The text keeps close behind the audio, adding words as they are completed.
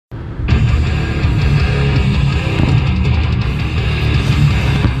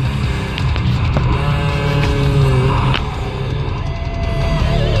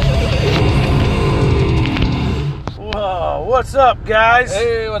what's up, guys?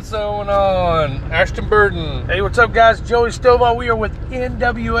 Hey, what's going on? Ashton Burden. Hey, what's up, guys? Joey Stovall. We are with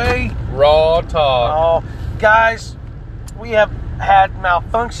NWA. Raw Talk. Oh, guys, we have had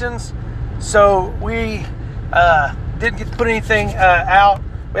malfunctions, so we didn't get to put anything out.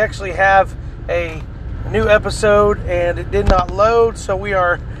 We actually have a new episode, and it did not load, so we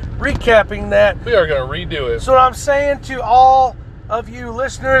are recapping that. We are going to redo it. So what I'm saying to all of you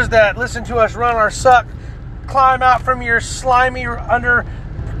listeners that listen to us run our suck, climb out from your slimy under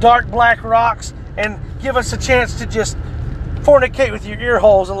dark black rocks and give us a chance to just fornicate with your ear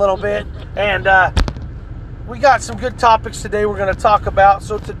holes a little bit. And we got some good topics today we're going to talk about.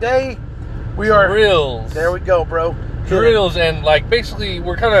 So today we are drills. There we go, bro. Drills, and like basically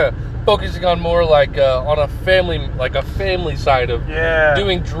we're kind of focusing on more like on a family side of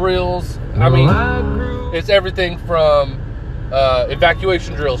doing drills. I mean, it's everything from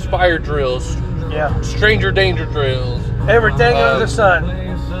evacuation drills, fire drills, stranger danger drills, everything under the sun,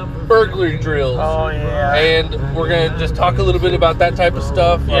 burglary drills. Oh yeah. And we're gonna just talk a little bit about that type of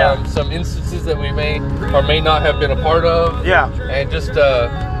stuff. Some instances that we may or may not have been a part of. And just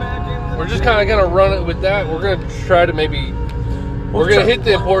we're just kind of gonna run it with that. We're gonna try to we're gonna hit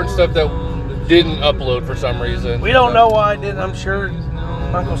the important stuff that didn't upload for some reason. We don't know why it didn't. I'm sure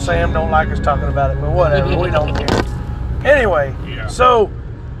Uncle Sam don't like us talking about it, but whatever. We don't care. Anyway, so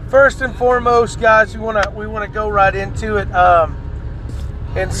first and foremost, guys, we wanna go right into it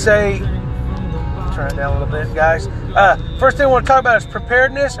and say, turn it down a little bit, guys. First thing I want to talk about is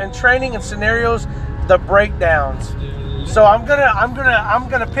preparedness and training and scenarios, the breakdowns. So I'm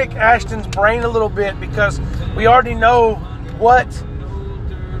gonna pick Ashton's brain a little bit because we already know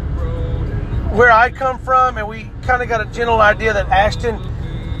where I come from, and we kind of got a general idea that Ashton,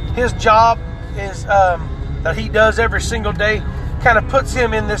 his job is that he does every single day, kind of puts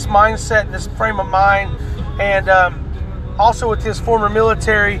him in this mindset, this frame of mind, and also with his former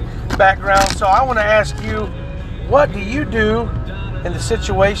military background. So I want to ask you, what do you do in the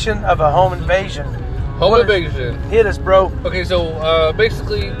situation of a home invasion? Home invasion. Hit us, bro. Okay, so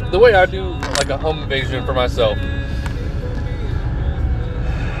basically, the way I do like a home invasion for myself,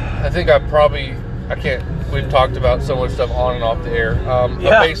 I think we've talked about so much stuff on and off the air. A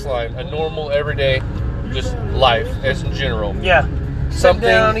baseline, a normal, everyday, just life as in general. Sitting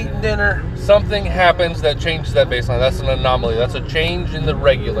down, eating dinner. Something happens that changes that baseline. That's an anomaly. That's a change in the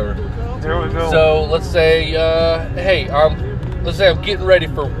regular. There we go. So let's say, let's say I'm getting ready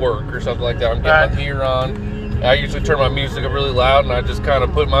for work or something like that. I'm getting my gear on. I usually turn my music up really loud, and I just kind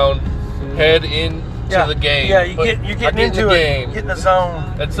of put my own head into the game. Yeah, you're getting into the game. Get in the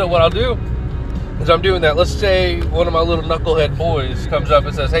zone. And so what I'll do is I'm doing that. Let's say one of my little knucklehead boys comes up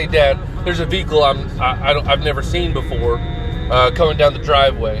and says, "Hey, Dad, there's a vehicle I've never seen before coming down the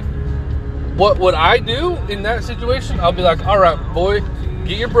driveway." What would I do in that situation? I'll be like, "All right, boy,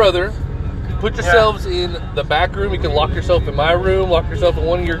 get your brother. Put yourselves in the back room. You can lock yourself in my room, lock yourself in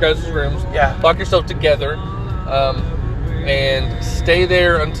one of your guys' rooms. Lock yourself together, and stay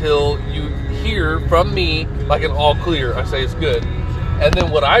there until you hear from me like an all clear. I say it's good. And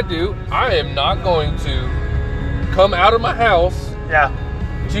then what I do, I am not going to come out of my house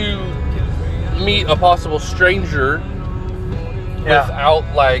to meet a possible stranger without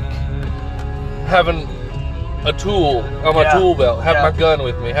like having a tool on my tool belt, have my gun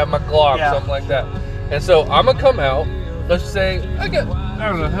with me, have my Glock, something like that. And so I'm gonna come out. Let's say I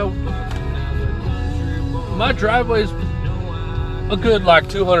don't know how my driveway's a good like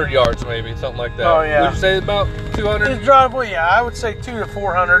 200 yards, maybe something like that. Oh yeah. Would you say about 200? His driveway, I would say 200 to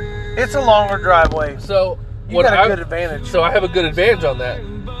 400. It's a longer driveway. So you got a good advantage. So I have a good advantage on that.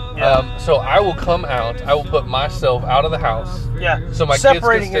 So I will come out. I will put myself out of the house. So my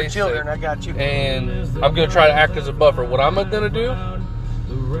separating kids can stay your children. safe. I got you. And I'm going to try to act as a buffer. What I'm going to do,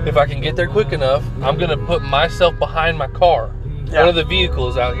 if I can get there quick enough, I'm going to put myself behind my car. One of the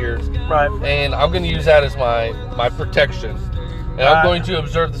vehicles out here. And I'm going to use that as my protection. And I'm going to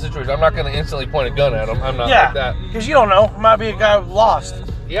observe the situation. I'm not going to instantly point a gun at them. I'm not like that. Because you don't know. It might be a guy lost.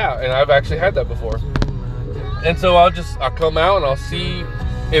 Yeah, and I've actually had that before. And so I'll come out and I'll see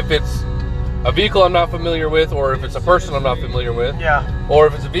if it's a vehicle I'm not familiar with, or if it's a person I'm not familiar with. Or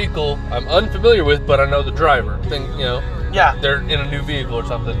if it's a vehicle I'm unfamiliar with, but I know the driver. They're in a new vehicle or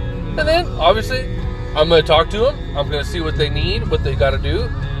something. And then, obviously, I'm going to talk to them. I'm going to see what they need, what they got to do.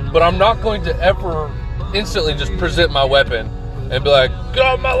 But I'm not going to ever instantly just present my weapon and be like, "Get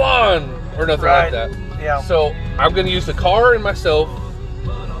off my lawn," or nothing like that. So I'm going to use the car and myself.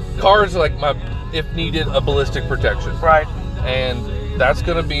 Car is like my, if needed, a ballistic protection. And that's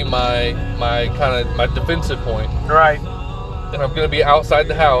going to be my kind of my defensive point. And I'm going to be outside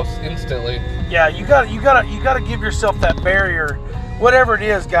the house instantly. Yeah, you gotta give yourself that barrier, whatever it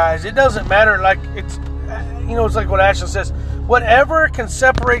is, guys. It doesn't matter. Like it's like what Ashley says. Whatever can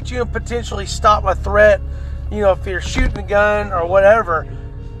separate you and potentially stop a threat. If you're shooting a gun or whatever,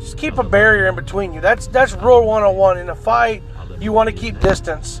 just keep a barrier in between you. That's rule 101 in a fight. You want to keep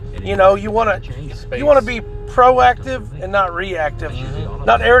distance. You want to be proactive and not reactive. Mm-hmm.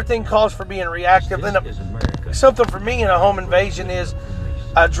 Not everything calls for being reactive. And something for me in a home invasion is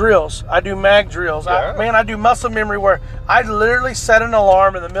drills. I do mag drills. Yeah. I do muscle memory where I literally set an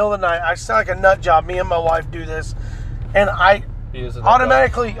alarm in the middle of the night. I sound like a nut job. Me and my wife do this, and I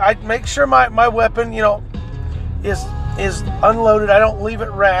automatically I make sure my weapon is unloaded. I don't leave it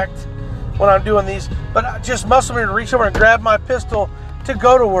racked when I'm doing these, but I just muscle memory to reach over and grab my pistol to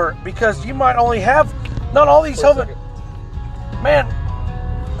go to work, because you might only have not all these home. Man,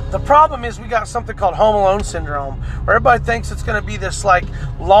 the problem is we got something called home alone syndrome, where everybody thinks it's going to be this like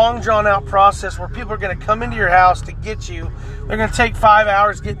long drawn out process where people are going to come into your house to get you. They're going to take 5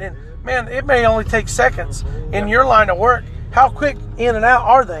 hours getting in. Man, it may only take seconds in your line of work. How quick in and out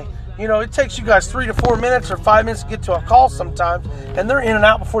are they? It takes you guys 3 to 4 minutes or 5 minutes to get to a call sometimes, and they're in and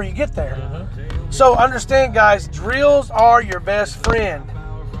out before you get there. Mm-hmm. So understand, guys, drills are your best friend.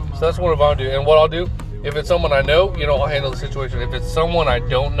 So that's what I'll do. And what I'll do, if it's someone I know, I'll handle the situation. If it's someone I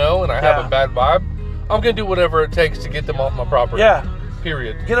don't know and I have a bad vibe, I'm going to do whatever it takes to get them off my property. Yeah.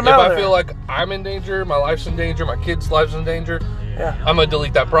 Period. Get them out of there. If I feel like I'm in danger, my life's in danger, my kid's life's in danger, I'm going to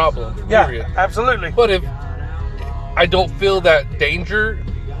delete that problem. Period. Yeah, absolutely. But if I don't feel that danger,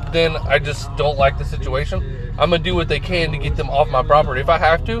 then I just don't like the situation. I'm going to do what they can to get them off my property. If I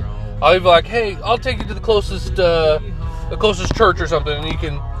have to, I'll be like, hey, I'll take you to the closest church or something, and you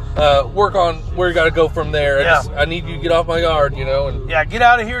can work on where you got to go from there. I need you to get off my yard, and get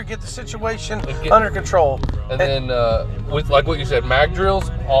out of here, get the situation under control. And then with like what you said, mag drills,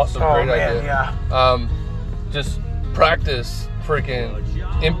 awesome, great idea. Yeah. Just practice freaking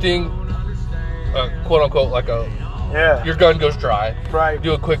emptying, quote unquote, like your gun goes dry. Right.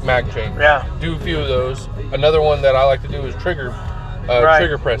 Do a quick mag change. Yeah. Do a few of those. Another one that I like to do is trigger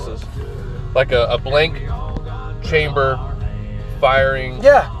presses, like a blank chamber firing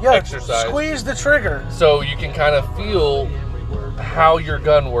exercise. Squeeze the trigger so you can kind of feel how your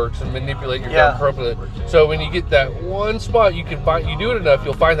gun works and manipulate your gun appropriately. So when you get that one spot, you do it enough,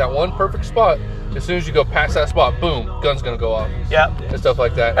 you'll find that one perfect spot. As soon as you go past that spot, boom, gun's gonna go off. Yeah. And stuff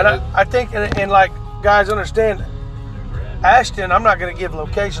like that. And I think, and like guys understand, Ashton, I'm not going to give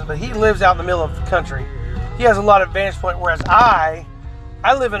locations, but he lives out in the middle of the country. He has a lot of vantage point, whereas I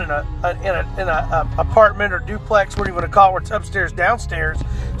live in an apartment or duplex, what do you want to call it, where it's upstairs, downstairs.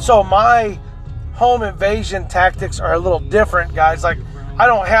 So my home invasion tactics are a little different, guys. Like, I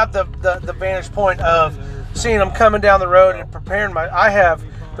don't have the vantage point of seeing them coming down the road and preparing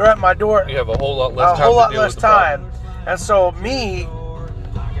they're at my door. You have a whole lot less time. And so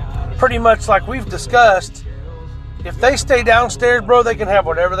pretty much like we've discussed, if they stay downstairs, bro, they can have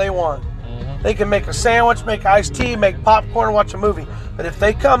whatever they want. Mm-hmm. They can make a sandwich, make iced tea, make popcorn, watch a movie. But if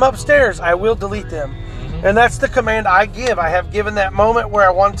they come upstairs, I will delete them. Mm-hmm. And that's the command I give. I have given that moment where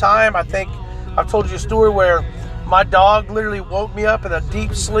at one time, I think I've told you a story where my dog literally woke me up in a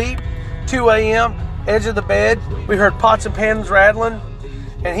deep sleep, 2 a.m., edge of the bed. We heard pots and pans rattling,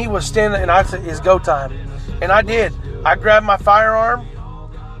 and he was standing, and I said, it's go time. And I did. I grabbed my firearm,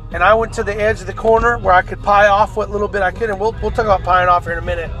 and I went to the edge of the corner where I could pie off what little bit I could, and we'll talk about pieing off here in a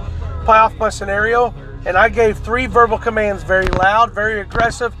minute. Pie off my scenario, and I gave 3 verbal commands, very loud, very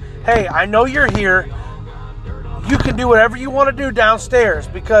aggressive. Hey, I know you're here. You can do whatever you want to do downstairs,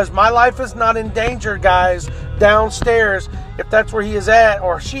 because my life is not in danger, guys, downstairs, if that's where he is at,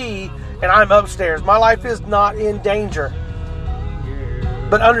 or she, and I'm upstairs. My life is not in danger.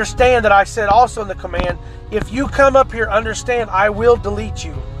 But understand that I said also in the command, if you come up here, understand I will delete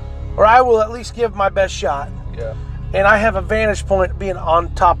you. Or I will at least give my best shot. Yeah. And I have a vantage point being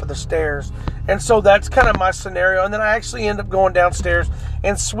on top of the stairs. And so that's kind of my scenario. And then I actually end up going downstairs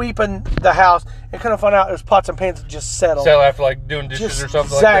and sweeping the house and kind of find out it was pots and pans that just settled. Settle after like doing dishes or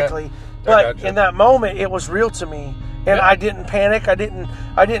something exactly. like that. But in that moment, it was real to me. And I didn't panic. I didn't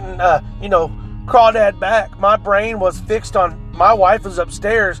crawdad back. My brain was fixed on my wife was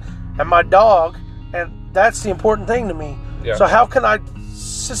upstairs and my dog. And that's the important thing to me. Yeah. So how can I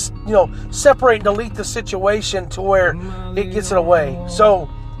separate and delete the situation to where it gets it away? So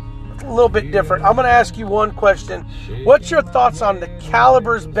a little bit different. I'm going to ask you one question. What's your thoughts on the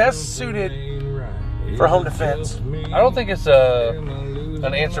calibers best suited for home defense? I don't think it's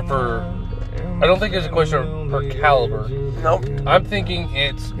an answer for... I don't think it's a question per caliber. Nope. I'm thinking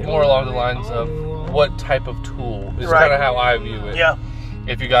it's more along the lines of what type of tool is kind of how I view it. Yeah.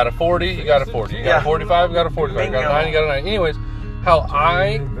 If you got a 40, you got a 40. You got a 45, you got a 45. You got a 9, you got a 9. Anyways, how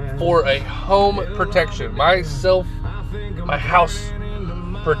for a home protection, my house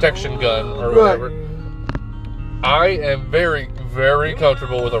protection gun or whatever, I am very, very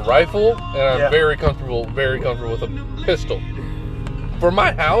comfortable with a rifle, and I'm very comfortable with a pistol. For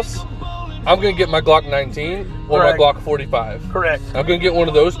my house, I'm going to get my Glock 19 or my Glock 45. Correct. I'm going to get one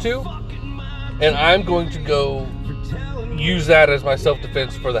of those two, and I'm going to go use that as my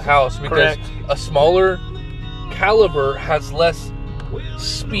self-defense for the house, because a smaller caliber has less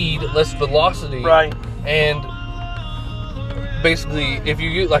speed, less velocity. Right. And basically, if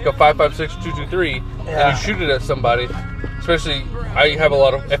you get like a 5.56 223 and you shoot it at somebody, especially I have a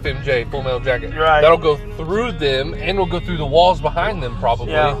lot of FMJ, full metal jacket. Right. That'll go through them and will go through the walls behind them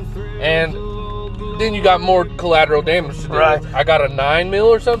probably. Yeah. And then you got more collateral damage to do. Right. I got a 9mm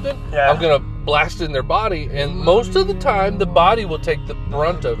or something. Yeah. I'm gonna blast in their body, and most of the time the body will take the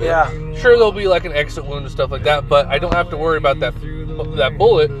brunt of it. Yeah. Sure, there'll be like an exit wound and stuff like that, but I don't have to worry about that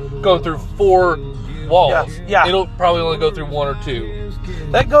bullet going through 4 walls. Yeah. It'll probably only go through 1 or 2.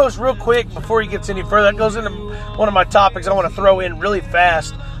 That goes real quick before he gets any further. That goes into one of my topics I want to throw in really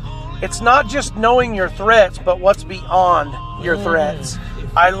fast. It's not just knowing your threats, but what's beyond your threats.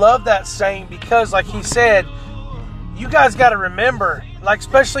 I love that saying because, like he said, you guys got to remember, like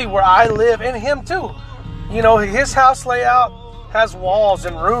especially where I live, and him too. You know, his house layout has walls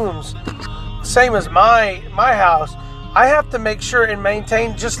and rooms, same as my house. I have to make sure and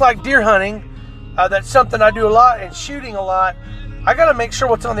maintain, just like deer hunting. That's something I do a lot, and shooting a lot. I got to make sure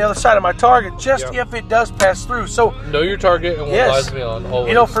what's on the other side of my target, just if it does pass through. So know your target and what lies beyond. Always.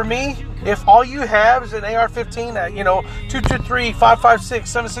 You know, for me, if all you have is an AR-15, 223, 5.56,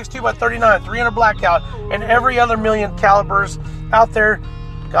 7.62 by 39, 300 blackout, and every other million calibers out there,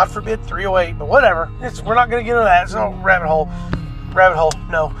 God forbid 308, but whatever. We're not going to get into that. It's no rabbit hole.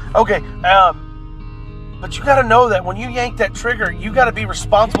 No. Okay. But you got to know that when you yank that trigger, you got to be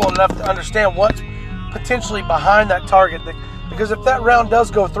responsible enough to understand what's potentially behind that target. Because if that round does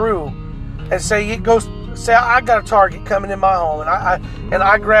go through, and say I got a target coming in my home, and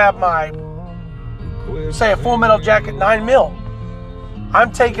I grab my, say, a full metal jacket 9mm,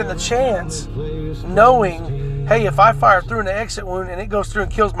 I'm taking the chance, knowing, hey, if I fire through an exit wound and it goes through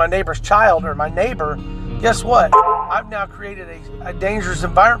and kills my neighbor's child or my neighbor, guess what? I've now created a dangerous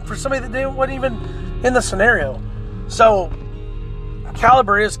environment for somebody that wasn't even in the scenario. So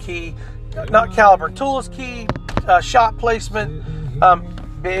caliber is key. Not caliber, tool is key. Shot placement.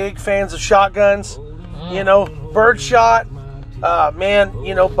 Big fans of shotguns. Bird shot.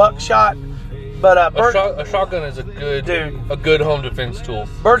 Buckshot. But a shotgun is a good home defense tool.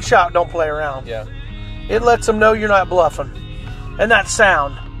 Bird shot, don't play around. Yeah. It lets them know you're not bluffing. And that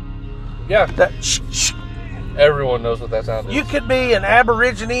sound. Yeah. That shh. Everyone knows what that sound is. You could be an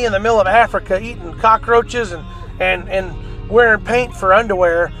aborigine in the middle of Africa eating cockroaches and wearing paint for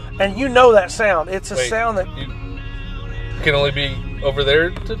underwear, and you know that sound. It's a sound that you can only be over there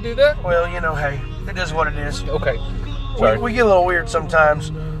to do that? Well, hey, it is what it is. Okay. We get a little weird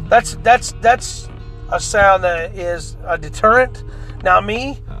sometimes. That's a sound that is a deterrent. Now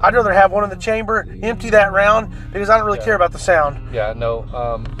me, I'd rather have one in the chamber, empty that round, because I don't really care about the sound. Yeah, no.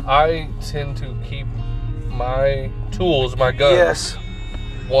 I tend to keep my tools, my guns,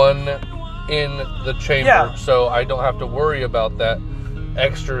 one in the chamber, so I don't have to worry about that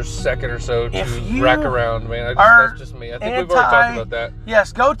extra second or so to rack around, man. That's just me. I think we've already talked about that.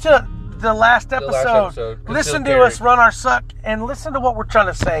 Yes, go to the last episode. Listen to us run our suck and listen to what we're trying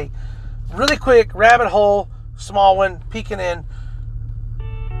to say. Really quick, rabbit hole, small one, peeking in.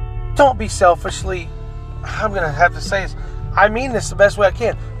 Don't be selfishly, I'm going to have to say this, I mean this the best way I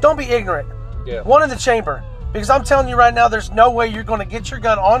can. Don't be ignorant. Yeah. One in the chamber. Because I'm telling you right now, there's no way you're going to get your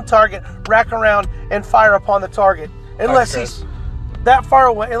gun on target, rack around, and fire upon the target. Unless he's that far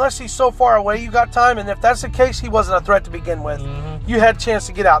away, unless he's so far away, you got time. And if that's the case, he wasn't a threat to begin with. Mm-hmm. You had a chance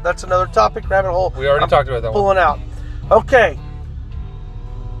to get out. That's another topic, rabbit hole. We already talked about that pulling out. Okay.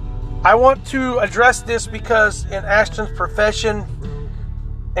 I want to address this because in Ashton's profession,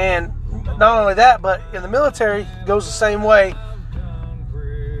 and not only that, but in the military, it goes the same way.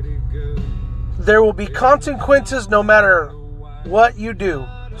 There will be consequences no matter what you do.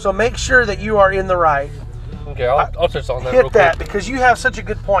 So make sure that you are in the right. Okay, I'll touch on that. Hit that because you have such a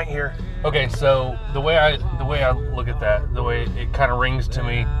good point here. Okay, so the way I look at that, the way it kind of rings to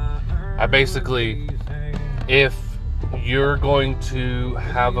me, I basically, if you're going to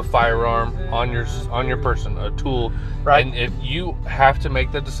have a firearm on your person, a tool, right, and if you have to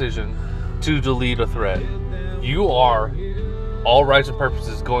make the decision to delete a threat, you are all rights and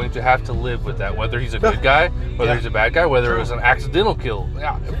purposes, going to have to live with that. Whether he's a good guy, whether he's a bad guy, whether it was an accidental kill.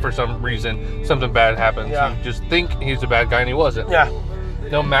 Yeah, for some reason, something bad happens. You just think he's a bad guy and he wasn't. Yeah.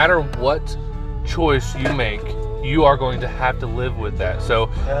 No matter what choice you make, you are going to have to live with that. So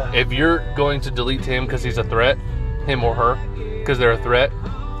if you're going to delete him because he's a threat, him or her, because they're a threat,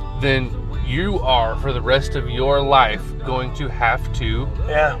 then you are, for the rest of your life, going to have to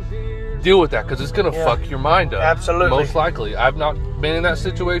deal with that, because it's going to fuck your mind up. Absolutely. Most likely. I've not been in that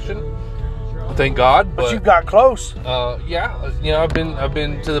situation, thank God. But you got close. I've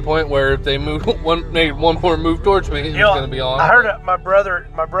been to the point where if they made one more move towards me, it's going to be on. I heard my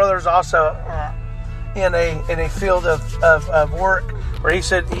brother's also in a field of work where he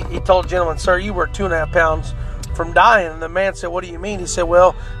said he told a gentleman, "Sir, you were 2.5 pounds from dying." And the man said, "What do you mean?" He said,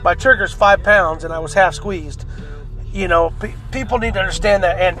 "Well, my trigger's 5 pounds and I was half squeezed." You know, people need to understand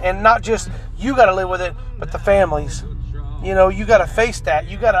that, and not just you got to live with it, but the families. You know, you got to face that.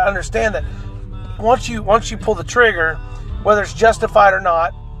 You got to understand that once you pull the trigger, whether it's justified or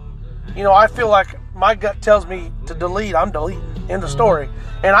not, you know, I feel like my gut tells me to delete. I'm deleting. End of story.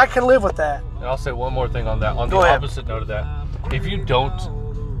 And I can live with that. And I'll say one more thing on that. On the opposite note of that, if you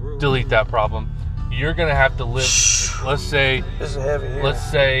don't delete that problem, you're gonna have to live. Let's say this is heavy here. Let's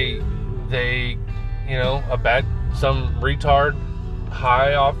say they, some retard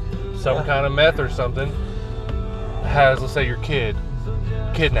high off some kind of meth or something has, let's say, your kid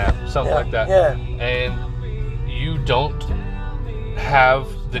kidnapped, something like that, and you don't have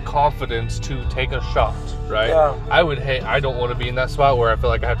the confidence to take a shot, right? I don't want to be in that spot where I feel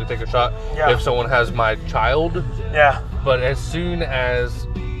like I have to take a shot if someone has my child. But as soon as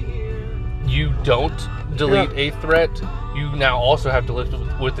you don't delete a threat, you now also have to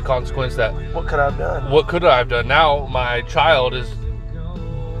live with the consequence that what could I have done? What could I have done? Now my child is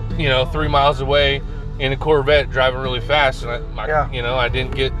 3 miles away in a Corvette driving really fast, and I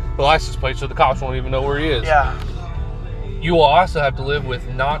didn't get the license plate, so the cops won't even know where he is. You will also have to live with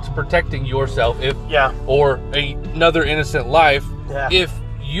not protecting yourself or another innocent life if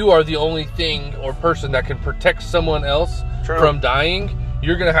you are the only thing or person that can protect someone else from dying.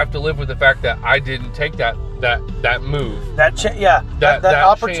 You're going to have to live with the fact that I didn't take that move. That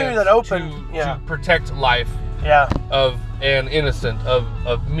opportunity that opened to protect life of an innocent,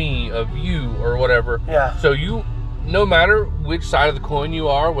 of me, of you, or whatever. So you, no matter which side of the coin you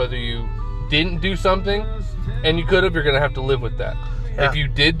are, whether you didn't do something and you could have, you're going to have to live with that. If you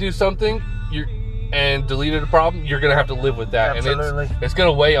did do something and deleted a problem, you're going to have to live with that. Absolutely. And it's going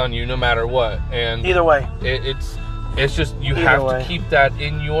to weigh on you no matter what. And either way, it's just you have to keep that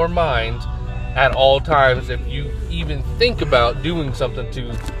in your mind at all times if you even think about doing something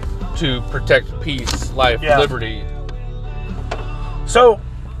to protect peace, life, liberty. So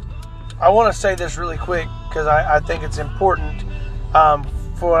I want to say this really quick because I think it's important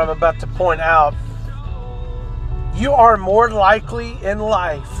for what I'm about to point out. You are more likely in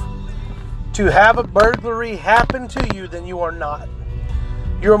life to have a burglary happen to you than you are not.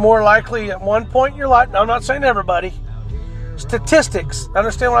 You're more likely at one point in your life. Now, I'm not saying everybody. Statistics.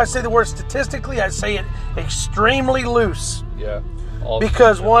 Understand when I say the word statistically, I say it extremely loose.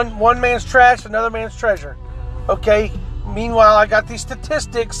 Because one man's trash, another man's treasure. Okay? Meanwhile, I got these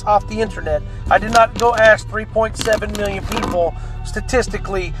statistics off the internet. I did not go ask 3.7 million people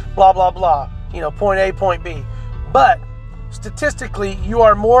statistically, blah, blah, blah. Point A, point B. But statistically, you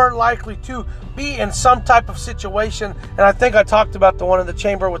are more likely to be in some type of situation. And I think I talked about the one in the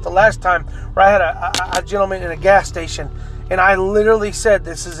chamber with the last time where I had a gentleman in a gas station. And I literally said,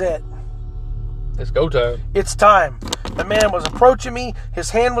 this is it. It's go time. It's time. The man was approaching me. His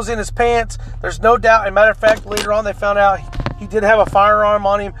hand was in his pants. There's no doubt. As a matter of fact, later on they found out he did have a firearm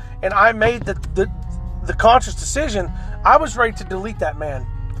on him. And I made the conscious decision. I was ready to delete that man.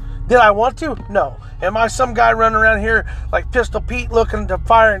 Did I want to? No. Am I some guy running around here like Pistol Pete looking to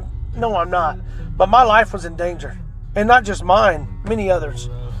fire? No, I'm not. But my life was in danger. And not just mine, many others.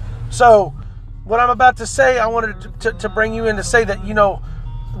 So what I'm about to say, I wanted to bring you in to say that,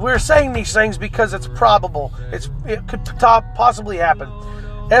 we're saying these things because it's probable. It could possibly happen.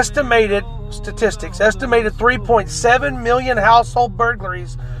 Estimated statistics, estimated 3.7 million household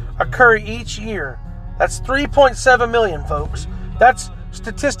burglaries occur each year. That's 3.7 million, folks. That's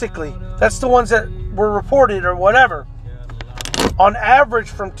statistically. That's the ones that were reported or whatever. On average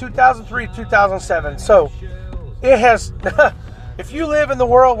from 2003 to 2007. So it has... If you live in the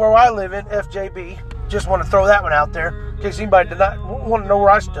world where I live in, FJB, just want to throw that one out there in case anybody did not want to know where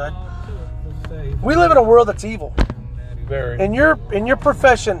I stood. We live in a world that's evil. Very. In your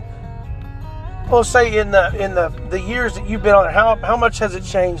profession, we'll say in the years that you've been on there, how much has it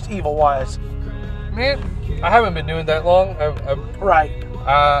changed evil wise? Man, I haven't been doing that long.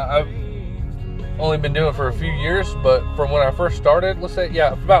 I've only been doing it for a few years, but from when I first started, let's say,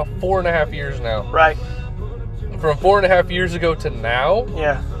 about 4.5 years now. Right. From 4.5 years ago to now.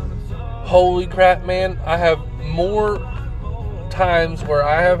 Yeah. Holy crap, man! I have more times where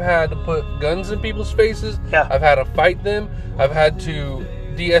I have had to put guns in people's faces. Yeah. I've had to fight them. I've had to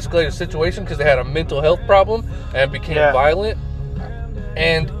de-escalate a situation because they had a mental health problem and became violent.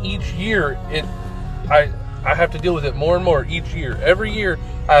 And each year, I have to deal with it more and more each year. Every year,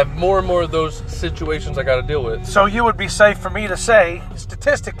 I have more and more of those situations I got to deal with. So you would be safe for me to say,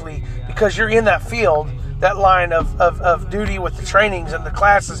 statistically, because you're in that field, that line of duty with the trainings and the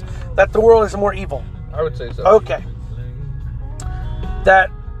classes, that the world is more evil. I would say so. Okay.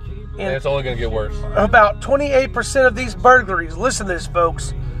 And it's only going to get worse. About 28% of these burglaries, listen to this,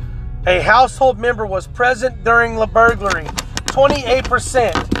 folks, a household member was present during the burglary.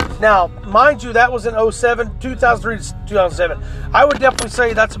 28%. Now, mind you, that was in 2003 to 2007. I would definitely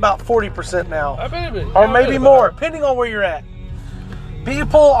say that's about 40% now. I bet it is. Or maybe more, depending on where you're at.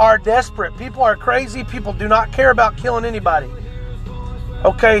 People are desperate. People are crazy. People do not care about killing anybody.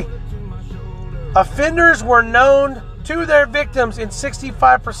 Okay? Offenders were known to their victims in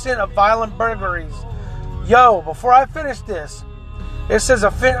 65% of violent burglaries. Yo, before I finish this, it says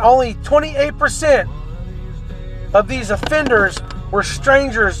only 28% of these offenders were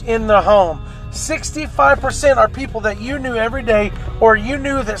strangers in the home. 65% are people that you knew every day, or you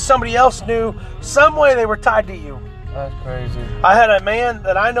knew that somebody else knew. Some way they were tied to you. That's crazy. I had a man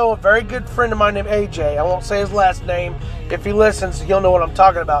that I know, a very good friend of mine named AJ. I won't say his last name. If he listens, he'll know what I'm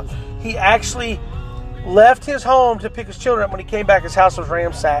talking about. He actually left his home to pick his children up. When he came back, his house was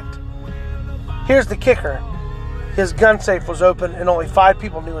ransacked. Here's the kicker. His gun safe was open, and only 5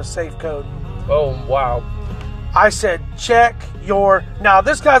 people knew his safe code. Oh, wow. I said, check your... Now,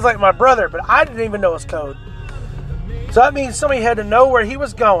 this guy's like my brother, but I didn't even know his code. So that means somebody had to know where he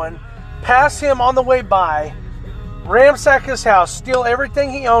was going, pass him on the way by, ransack his house, steal everything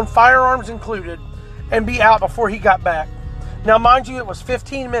he owned, firearms included, and be out before he got back. Now, mind you, it was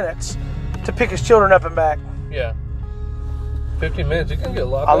 15 minutes to pick his children up and back. Yeah. 15 minutes, you can get a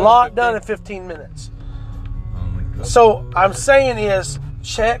lot done. A lot done in 15 minutes. So, I'm saying is,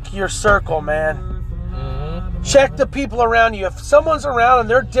 check your circle, man. Check the people around you. If someone's around and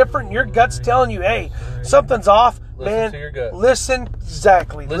they're different and your gut's telling you, hey, something's off, listen to your gut. Listen,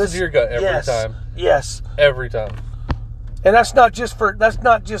 exactly. Listen to your gut every time. Yes. Every time. And that's not just,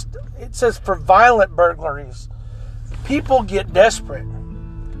 it says for violent burglaries. People get desperate.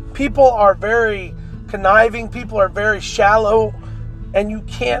 People are very conniving. People are very shallow. And you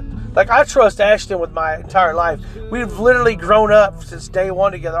can't, like, I trust Ashton with my entire life. We've literally grown up since day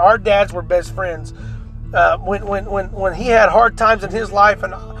one together. Our dads were best friends. When he had hard times in his life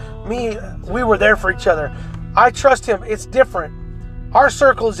and me, we were there for each other. I trust him. It's different. Our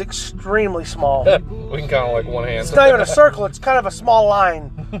circle is extremely small. We can count on like one hand. It's not even a circle. It's kind of a small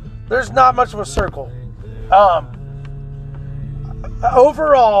line. There's not much of a circle.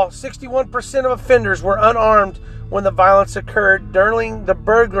 Overall, 61% of offenders were unarmed when the violence occurred during the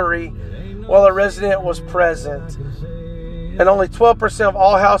burglary while a resident was present. And only 12% of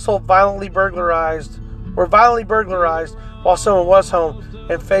all households were violently burglarized while someone was home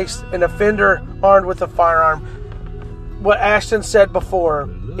and faced an offender armed with a firearm. What Ashton said before,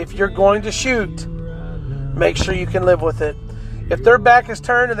 if you're going to shoot, make sure you can live with it. If their back is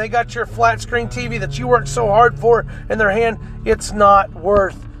turned and they got your flat screen TV that you worked so hard for in their hand, it's not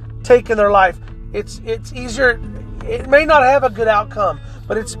worth taking their life. It's easier. It may not have a good outcome,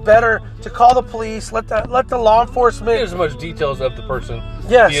 but it's better to call the police, let the law enforcement... Give as much details of the person,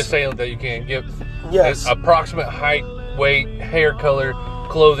 yes, the assailant, that you can. Give yes, approximate height, weight, hair color,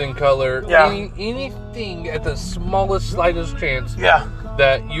 clothing color, yeah, anything at the smallest, slightest chance, yeah,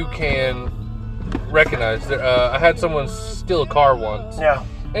 that you can recognize. I had someone steal a car once, yeah,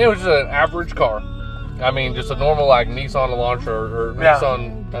 and it was just an average car. I mean, just a normal like Nissan Elantra or yeah,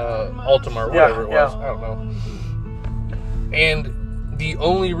 Nissan Altima or whatever it was. I don't know. And the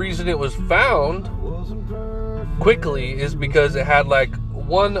only reason it was found quickly is because it had like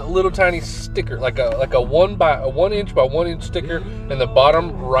one little tiny sticker, like a 1 inch by 1 inch sticker in the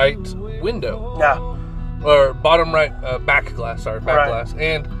bottom right window. Yeah. Or bottom right back glass.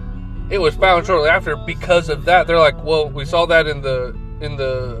 And it was found shortly after. Because of that, they're like, well, we saw that in the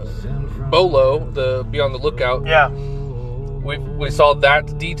bolo, the be on the lookout. Yeah. We saw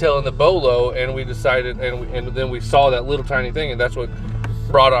that detail in the bolo, and we decided, and then we saw that little tiny thing, and that's what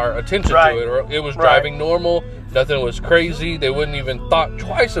brought our attention to it. Or it was driving normal, nothing was crazy. They wouldn't even thought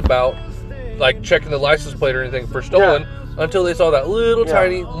twice about like checking the license plate or anything for stolen. until they saw that little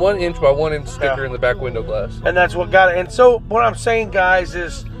tiny 1 inch by 1 inch sticker in the back window glass. And that's what got it. And so what I'm saying, guys,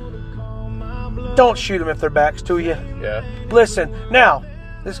 is don't shoot them if their back's to you. Yeah. Listen, now,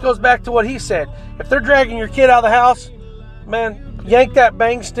 this goes back to what he said. If they're dragging your kid out of the house, man, yank that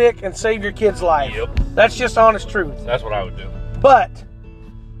bang stick and save your kid's life. Yep. That's just honest truth. That's what I would do. But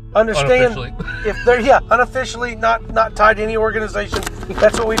understand, unofficially. if they're unofficially not tied to any organization,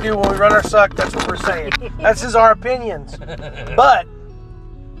 that's what we do when we run our suck. That's what we're saying. That's just our opinions. But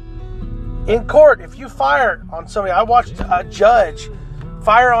in court, if you fire on somebody, I watched a judge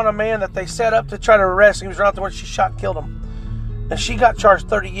fire on a man that they set up to try to arrest. He was around the one she shot and killed him, and she got charged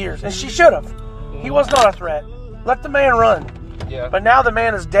 30 years, and she should have. He was not a threat. Let the man run. Yeah. But now the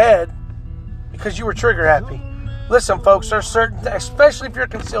man is dead because you were trigger happy. Listen, folks, there's certain, especially if you're a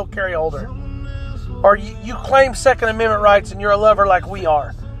concealed carry holder, or you claim Second Amendment rights and you're a lover like we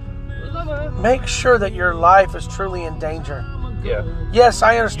are, make sure that your life is truly in danger. Yeah. Yes,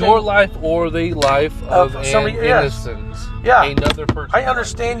 I understand. Your life or the life of somebody innocent. Yeah. Another person. I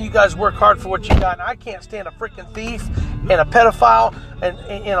understand you guys work hard for what you got, and I can't stand a freaking thief and a pedophile and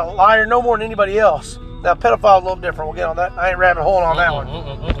a liar no more than anybody else. Now, pedophile is a little different. We'll get on that. I ain't rabbit hole on that one.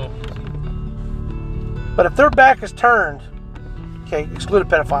 But if their back is turned, okay, exclude a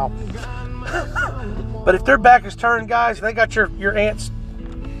pedophile. But if their back is turned, guys, and they got your aunt's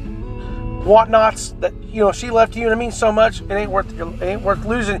whatnots that she left you, and it means so much, it ain't worth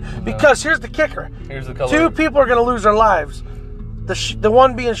losing. Because here's the kicker: here's the color. 2 people are going to lose their lives. The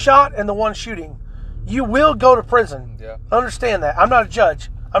one being shot and the one shooting. You will go to prison. Yeah. Understand that. I'm not a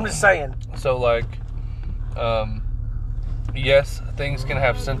judge. I'm just saying. So yes, things can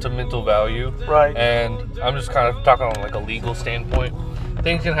have sentimental value. Right. And I'm just kind of talking on like a legal standpoint.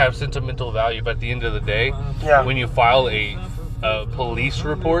 Things can have sentimental value, but at the end of the day, when you file a police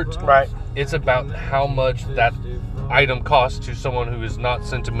report, right, it's about how much that item costs to someone who is not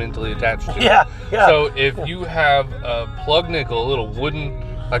sentimentally attached to it. Yeah. So if you have a plug nickel, a little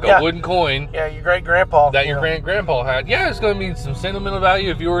wooden, like a wooden coin, your great grandpa that your great grandpa had, it's going to mean some sentimental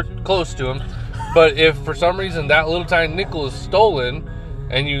value if you were close to him. But if for some reason that little tiny nickel is stolen,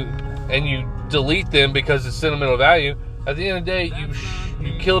 and you delete them because it's sentimental value, at the end of the day,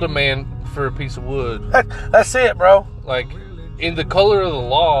 you killed a man for a piece of wood. That's it, bro. Like, in the color of the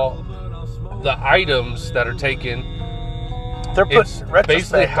law, the items that are taken, they're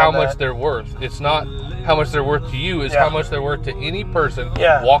basically how much they're worth. It's not how much they're worth to you, it's how much they're worth to any person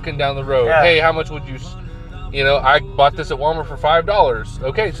walking down the road. Hey, how much would you... I bought this at Walmart for $5.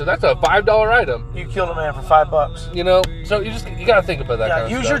 Okay, so that's a $5 item. You killed a man for $5. So you got to think about that kind of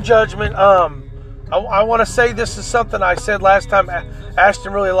stuff. Use your judgment. I want to say this is something I said last time.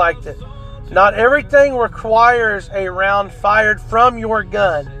 Ashton really liked it. Not everything requires a round fired from your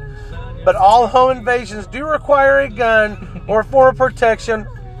gun, but all home invasions do require a gun or form of protection,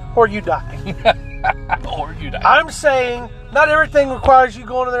 or you die. Or you die. I'm saying not everything requires you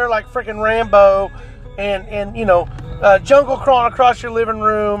going in there like freaking Rambo and jungle crawling across your living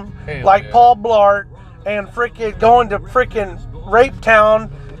room Paul Blart and freaking going to freaking Rape Town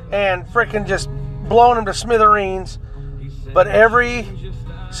and freaking just blowing them to smithereens. But every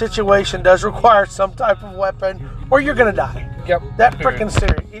situation does require some type of weapon or you're going to die. Yep. That freaking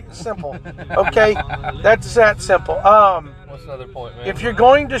serious. It's simple. Okay? That's that simple. What's another point, man? If you're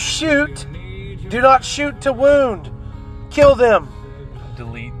going to shoot, do not shoot to wound. Kill them.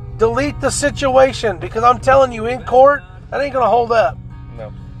 Delete the situation, because I'm telling you, in court, that ain't going to hold up.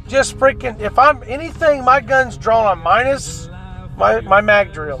 No. Just freaking, if I'm anything, my gun's drawn on minus my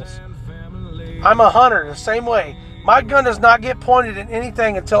mag drills. I'm a hunter the same way. My gun does not get pointed at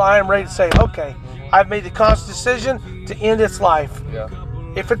anything until I am ready to say, okay, I've made the conscious decision to end its life. Yeah.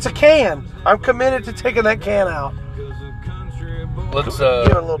 If it's a can, I'm committed to taking that can out. Let's give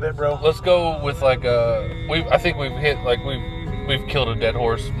it a little bit, bro. Let's go with I think we've hit we've killed a dead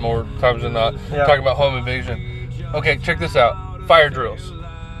horse more times than not. Yeah. Talking about home invasion. Okay, check this out. Fire drills.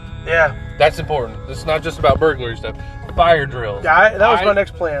 Yeah. That's important. It's not just about burglary stuff. Fire drills. Yeah, that was my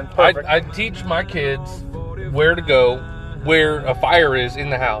next plan. Perfect. I teach my kids where to go, where a fire is in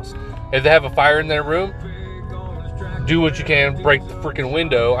the house. If they have a fire in their room, do what you can, break the freaking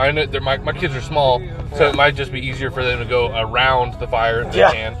window. I know my kids are small, so it might just be easier for them to go around the fire if they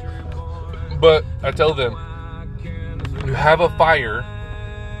can. But I tell them, you have a fire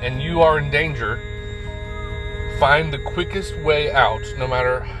and you are in danger, find the quickest way out, no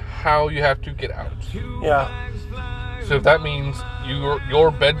matter how you have to get out. Yeah. So if that means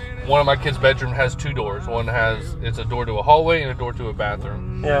your bed, one of my kids' bedroom has 2 doors. It's a door to a hallway and a door to a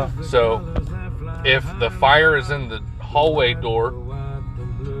bathroom. Yeah. So if the fire is in the hallway door,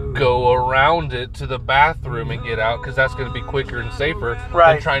 go around it to the bathroom and get out, because that's going to be quicker and safer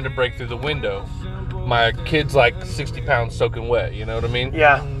than trying to break through the window. My kid's like 60 pounds soaking wet, you know what I mean?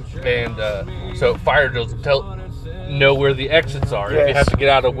 Yeah. And so fire drills know where the exits are. Yes. If you have to get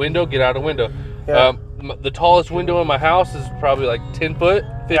out a window, get out a window. Yeah. The tallest window in my house is probably like 10 foot,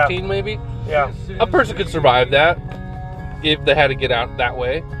 15 maybe. Yeah. A person could survive that if they had to get out that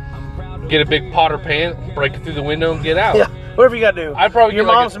way. Get a big pot or pan, break it through the window, and get out. Yeah, whatever you got to do. I'd probably your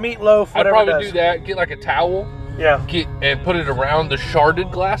mom's meatloaf, whatever. I'd probably do that. Get like a towel. Yeah. And put it around the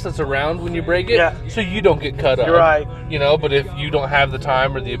sharded glass that's around when you break it. Yeah. So you don't get cut up. You're right. You know, but if you don't have the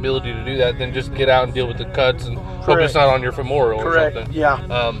time or the ability to do that, then just get out and deal with the cuts and hope it's not on your femoral or something.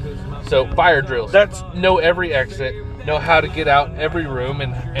 Yeah. So fire drills. Know every exit. Know how to get out every room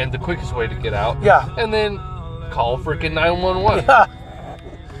and the quickest way to get out. Yeah. And then call freaking 911. Yeah.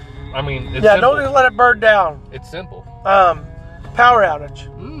 I mean, it's simple. Don't just let it burn down. It's simple. Power outage.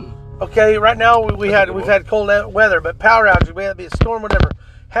 Okay, right now we've had cold weather, but power outage, we have to be a storm, whatever.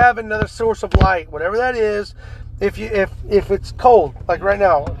 Have another source of light, whatever that is. If it's cold, like right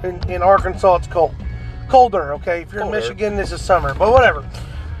now in Arkansas, it's cold, colder. Okay, if you're in Michigan, this is summer, but whatever.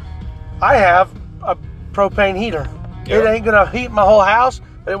 I have a propane heater. It ain't gonna heat my whole house,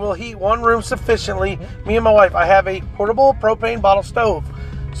 but it will heat one room sufficiently. Me and my wife. I have a portable propane bottle stove.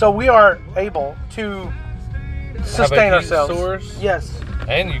 So we are able to sustain ourselves. Source. Yes.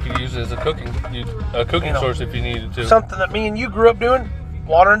 And you can use it as a cooking source if you needed to. Something that me and you grew up doing,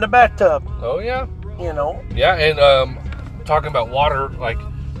 water in the bathtub. Oh, yeah. You know. Yeah, and talking about water, like,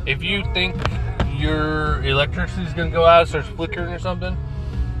 if you think your electricity is going to go out, it starts flickering or something,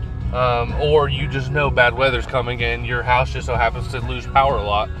 or you just know bad weather's coming and your house just so happens to lose power a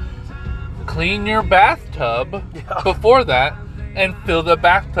lot, clean your bathtub before that. And fill the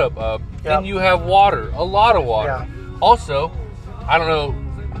bathtub up. Then you have water, a lot of water. Yeah. Also, I don't know,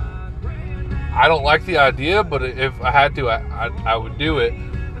 I don't like the idea, but if I had to, I would do it.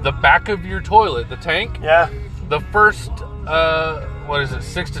 The back of your toilet, the tank, the first,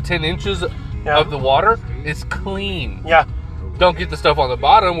 6 to 10 inches of the water is clean. Yeah. Don't get the stuff on the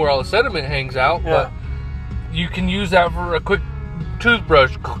bottom where all the sediment hangs out, but you can use that for a quick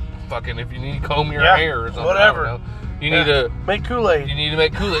toothbrush. Fucking if you need to comb your hair or something. Whatever. You need to make Kool-Aid. You need to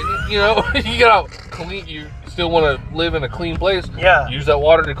make Kool-Aid. You know, you gotta clean. You still want to live in a clean place. Yeah. Use that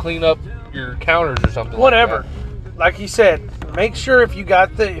water to clean up your counters or something. Whatever. Like you said, make sure if you've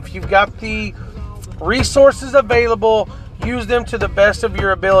got the resources available, use them to the best of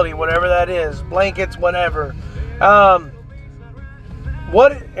your ability, whatever that is. Blankets, whatever.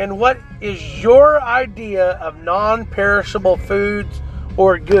 What is your idea of non-perishable foods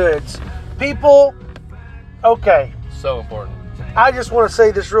or goods? People, okay. So important. I just want to say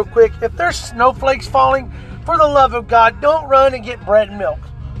this real quick. If there's snowflakes falling, for the love of God, don't run and get bread and milk.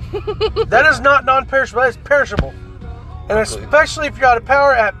 That is not non-perishable. That is perishable. And especially if you're out of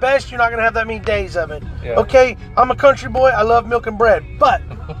power, at best, you're not going to have that many days of it. Yeah. Okay, I'm a country boy. I love milk and bread. But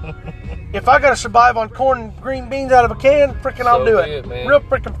if I got to survive on corn and green beans out of a can, freaking I'll do it. Real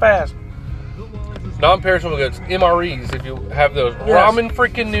freaking fast. Non-perishable goods, MREs, if you have those. Yes. Ramen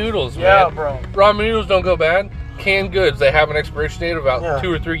freaking noodles, man. Yeah, bro. Ramen noodles don't go bad. Canned goods, they have an expiration date of about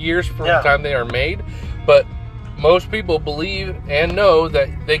 2 or 3 years from the time they are made. But most people believe and know that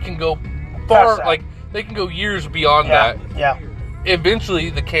they can go far, like they can go years beyond that. Yeah. Eventually,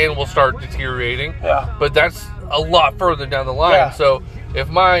 the can will start deteriorating. Yeah. But that's a lot further down the line. Yeah. So if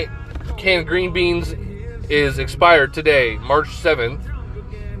my can of green beans is expired today, March 7th,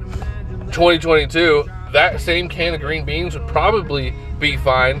 2022, that same can of green beans would probably be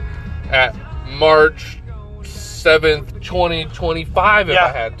fine at March 7th, 2025 if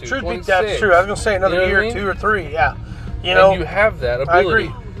I had to. Truth be, that's true. I was going to say another year, 2 or 3. Yeah. You know, and you have that ability. I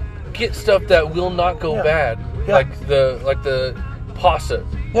agree. Get stuff that will not go bad. Yeah. Like the pasta.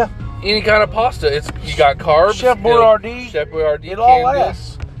 Yeah. Any kind of pasta. You got carbs. Chef Boyardee. It all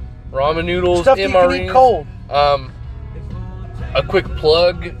lasts. Ramen noodles, stuff you can eat cold. A quick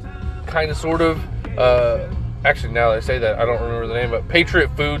plug, kind of, sort of. Actually, now that I say that, I don't remember the name, but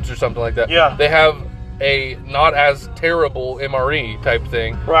Patriot Foods or something like that. Yeah. They have a not as terrible MRE type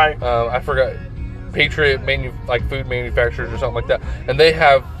thing. Right. I forgot. Patriot food manufacturers or something like that. And they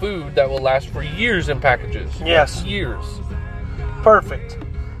have food that will last for years in packages. Yes. Years. Perfect.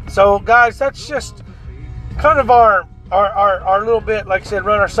 So, guys, that's just kind of our little bit, like I said,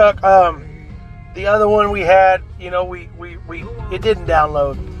 run or suck. The other one we had, it didn't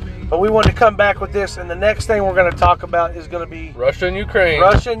download. But we wanted to come back with this, and the next thing we're going to talk about is going to be Russia and Ukraine.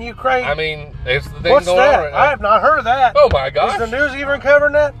 I mean, it's the thing what's going that? on right now. I have not heard of that. Oh my gosh! Is the news even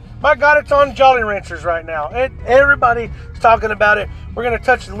covering that? My God, it's on Jolly Ranchers right now. Everybody's talking about it. We're going to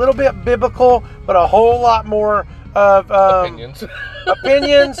touch a little bit biblical, but a whole lot more of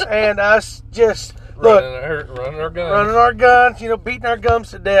opinions and us just running our guns, beating our gums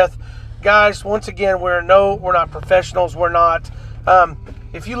to death. Guys, once again, we're not professionals. We're not.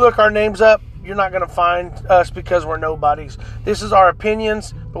 If you look our names up, you're not going to find us because we're nobodies. This is our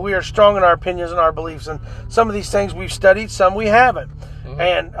opinions, but we are strong in our opinions and our beliefs. And some of these things we've studied, some we haven't. Mm-hmm.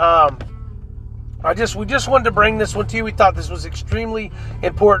 And we just wanted to bring this one to you. We thought this was extremely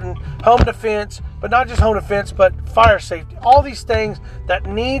important. Home defense, but not just home defense, but fire safety. All these things that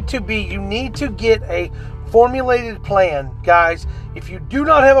you need to get a formulated plan, guys. If you do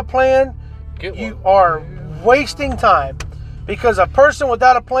not have a plan, you are wasting time. Because a person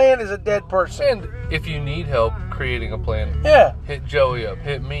without a plan is a dead person. And if you need help creating a plan, hit Joey up,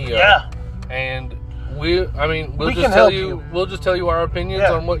 hit me up. Yeah. And we'll just tell you our opinions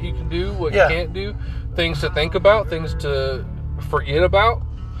on what you can do, what you can't do, things to think about, things to forget about.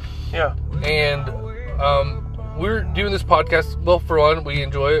 Yeah. And we're doing this podcast. Well, for one, we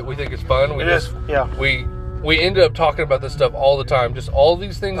enjoy it. We think it's fun. We end up talking about this stuff all the time. Just all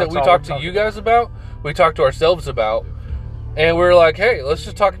these things that we talk to you guys about, we talk to ourselves about. And we're like, hey, let's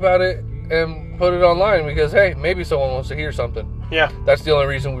just talk about it and put it online because, hey, maybe someone wants to hear something. Yeah. That's the only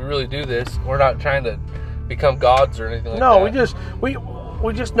reason we really do this. We're not trying to become gods or anything like that. No,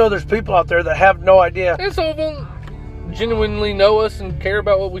 we just know there's people out there that have no idea. And some of them genuinely know us and care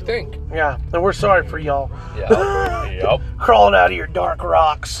about what we think. Yeah, and we're sorry for y'all. Yeah. Yep. Crawling out of your dark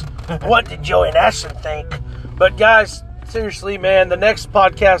rocks. What did Joey and Ashton think? But guys, seriously, man, the next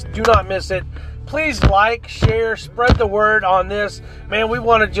podcast, do not miss it. Please like, share, spread the word on this. Man, we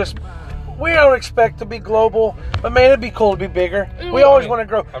don't expect to be global, but man, it'd be cool to be bigger. We always want to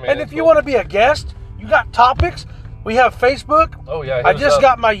grow. And if you want to be a guest, you got topics, we have Facebook. Oh, yeah. I just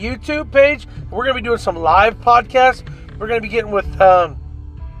got my YouTube page. We're going to be doing some live podcasts. We're going to be getting with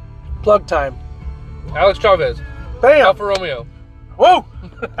Plug Time. Alex Chavez. Bam. Alfa Romeo. Whoa.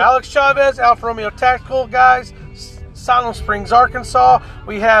 Alex Chavez, Alfa Romeo Tactical, guys. Silent Springs, Arkansas.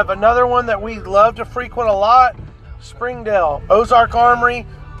 We have another one that we love to frequent a lot. Springdale, Ozark Armory.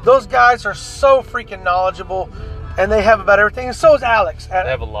 Those guys are so freaking knowledgeable, and they have about everything. And so is Alex. They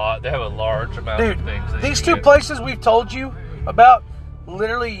have a lot. They have a large amount of things. These two places we've told you about,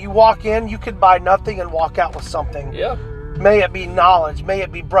 literally, you walk in, you could buy nothing and walk out with something. Yeah. May it be knowledge. May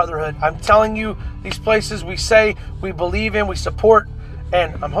it be brotherhood. I'm telling you, these places we say we believe in, we support.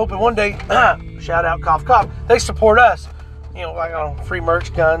 And I'm hoping one day, shout out, cough, cough, they support us. Like free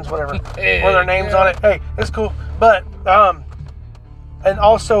merch, guns, whatever. With their names on it. Hey, it's cool. But, and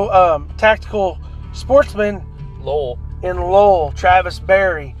also, Tactical Sportsman. In Lowell, Travis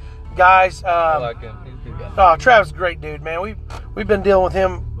Berry. Guys, I like him. He's a good guy. Oh, Travis is a great dude, man. We've been dealing with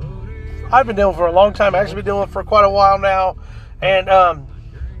him. I've been dealing for a long time. I've actually been dealing for quite a while now. And,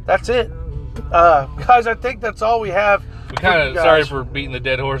 that's it. Guys, I think that's all we have. We kind of sorry for beating the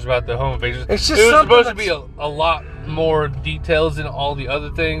dead horse about the home invasions. It's just it was supposed to be a lot more details in all the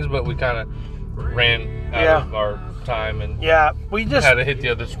other things, but we kind of ran out of our time and we just had to hit the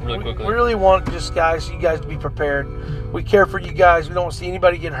others really quickly. We really want you guys to be prepared. We care for you guys. We don't want to see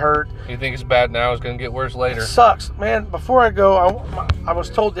anybody get hurt. You think it's bad now? It's going to get worse later. It sucks, man. Before I go, I was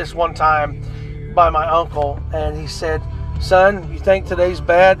told this one time by my uncle, and he said, "Son, you think today's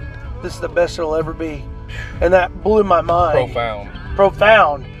bad? This is the best it'll ever be." And that blew my mind.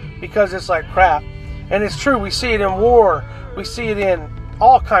 Profound. Because it's like crap. And it's true. We see it in war. We see it in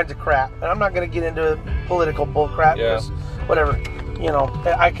all kinds of crap. And I'm not going to get into political bull crap. Because whatever.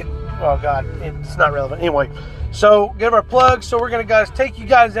 Oh, God. It's not relevant. Anyway. So, give our plugs. So, we're going to, take you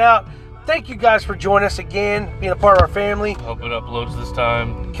guys out. Thank you guys for joining us again. Being a part of our family. Hope it uploads this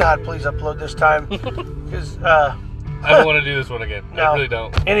time. God, please upload this time. Because, I don't want to do this one again. No. I really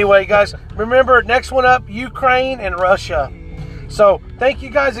don't. Anyway, guys, remember, next one up, Ukraine and Russia. So, thank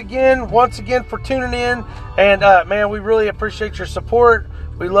you guys once again, for tuning in. And, man, we really appreciate your support.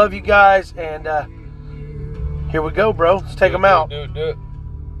 We love you guys. And here we go, bro. Let's take them out. Do it.